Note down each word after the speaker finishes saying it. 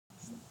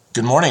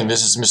Good morning,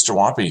 this is Mr.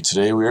 Wampy.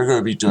 Today we are going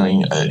to be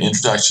doing an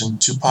introduction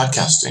to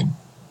podcasting.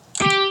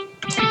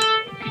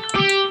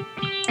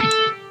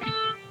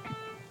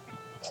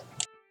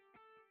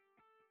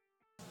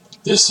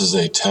 This is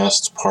a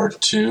test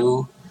part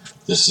 2.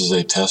 This is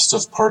a test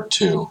of part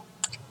 2.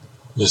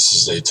 This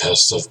is a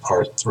test of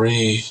part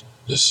 3.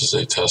 This is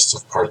a test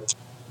of part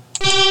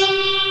 3.